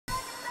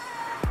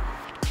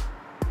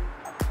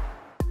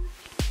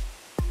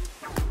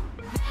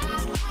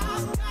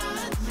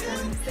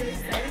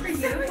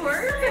Good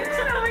work.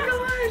 Oh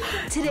my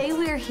gosh. Today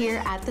we are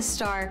here at the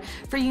Star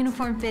for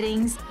uniform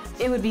fittings.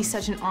 It would be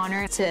such an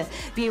honor to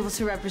be able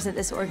to represent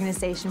this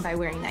organization by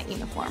wearing that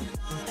uniform.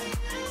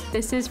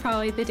 This is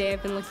probably the day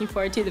I've been looking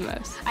forward to the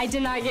most. I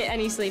did not get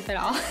any sleep at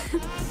all.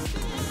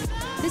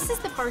 This is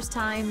the first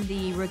time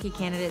the rookie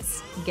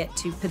candidates get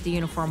to put the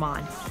uniform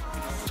on.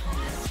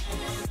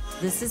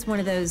 This is one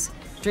of those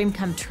dream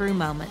come true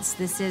moments.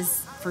 This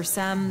is, for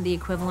some, the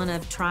equivalent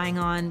of trying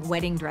on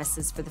wedding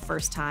dresses for the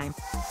first time.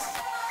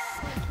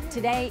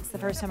 Today, it's the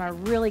first time I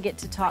really get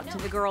to talk to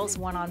the girls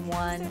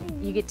one-on-one.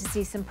 You get to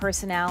see some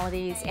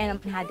personalities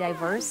and how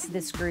diverse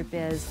this group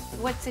is.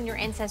 What's in your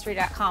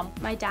Ancestry.com?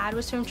 My dad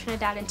was from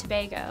Trinidad and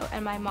Tobago,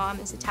 and my mom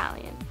is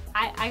Italian.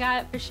 I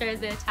got, for sure,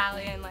 the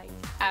Italian,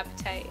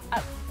 appetite.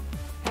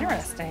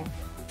 Interesting.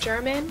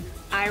 German,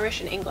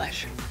 Irish, and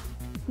English.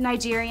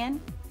 Nigerian,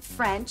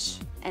 French,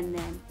 and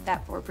then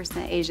that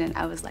 4% Asian.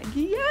 I was like,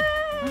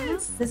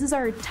 yes! This is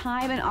our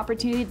time and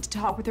opportunity to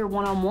talk with her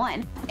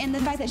one-on-one. And the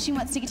fact that she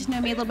wants to get to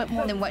know me a little bit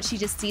more than what she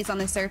just sees on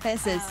the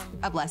surface is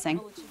a blessing.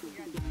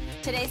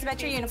 Today's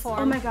about your uniform.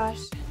 Oh my gosh,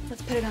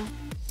 let's put it on.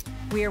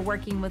 We are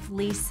working with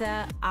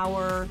Lisa,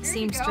 our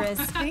seamstress.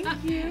 Thank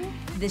you.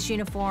 This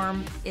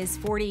uniform is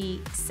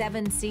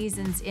 47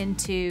 seasons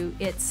into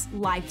its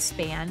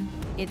lifespan.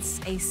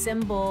 It's a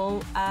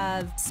symbol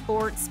of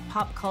sports,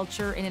 pop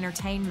culture, and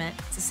entertainment.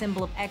 It's a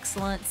symbol of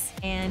excellence,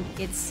 and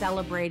it's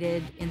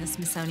celebrated in the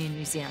Smithsonian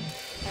Museum.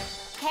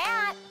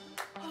 Cat!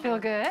 Feel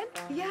good?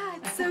 Yeah,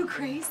 it's so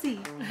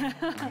crazy.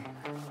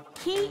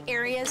 Key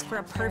areas for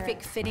a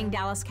perfect fitting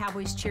Dallas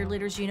Cowboys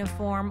Cheerleaders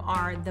uniform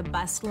are the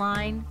bust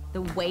line,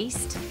 the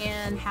waist,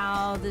 and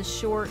how the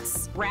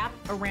shorts wrap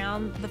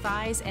around the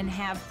thighs and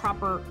have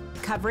proper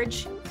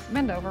coverage.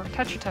 Bend over,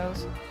 touch your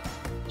toes.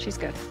 She's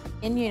good.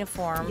 In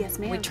uniform, Yes,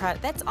 ma'am. we try,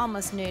 that's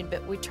almost nude,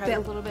 but we try A to...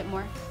 little bit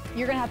more.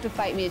 You're gonna have to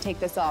fight me to take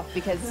this off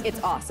because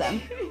it's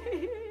awesome.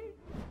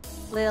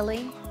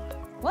 Lily,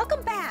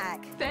 welcome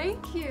back.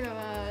 Thank you.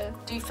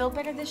 Do you feel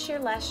better this year?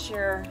 Last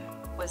year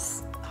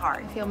was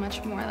hard. I feel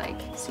much more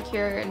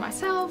secure in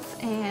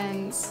myself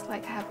and I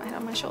have my head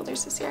on my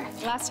shoulders this year.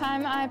 Last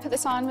time I put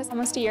this on was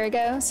almost a year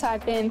ago, so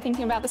I've been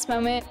thinking about this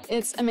moment.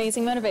 It's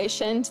amazing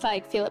motivation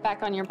to feel it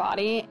back on your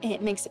body.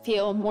 It makes it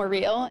feel more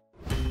real.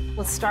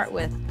 Let's start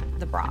with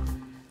the bra.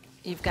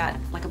 You've got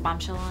a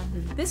bombshell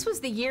on. This was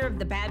the year of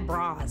the bad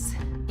bras.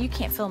 You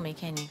can't film me,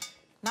 can you?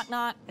 Knock,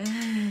 knock.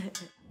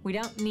 We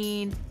don't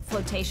need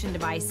flotation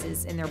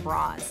devices in their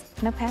bras.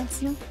 No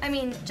pads, no? I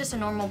mean, just a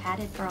normal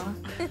padded bra.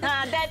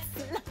 That's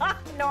not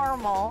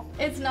normal.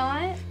 It's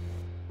not?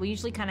 We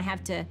usually kind of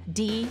have to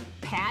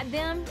de-pad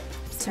them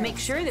to make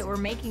sure that we're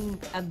making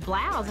a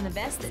blouse and a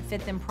vest that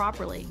fit them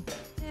properly.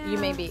 You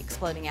may be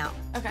exploding out.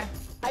 Okay.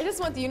 I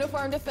just want the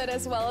uniform to fit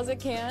as well as it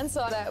can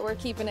so that we're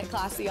keeping it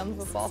classy on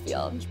the football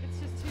field.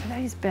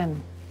 Today's been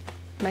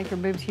make your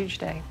boobs huge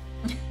day.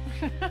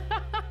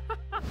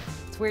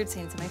 It's weird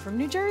seeing somebody from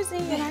New Jersey.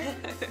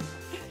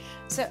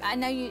 So I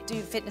know you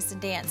do fitness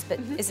and dance, but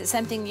is it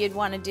something you'd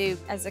want to do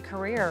as a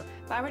career?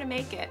 If I were to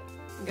make it,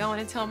 I'm going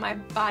until my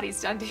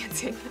body's done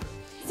dancing.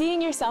 Seeing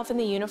yourself in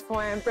the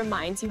uniform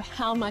reminds you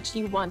how much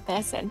you want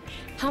this and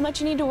how much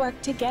you need to work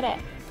to get it.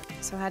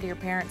 So how do your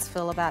parents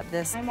feel about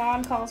this? My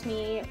mom calls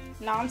me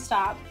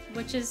nonstop,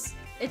 which is,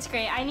 it's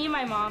great. I need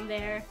my mom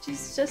there.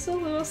 She's just a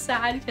little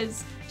sad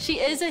because she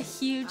is a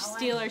huge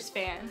Steelers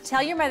fan.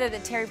 Tell your mother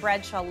that Terry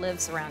Bradshaw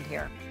lives around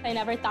here. I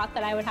never thought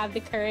that I would have the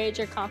courage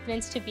or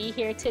confidence to be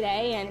here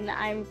today, and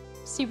I'm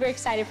super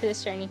excited for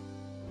this journey.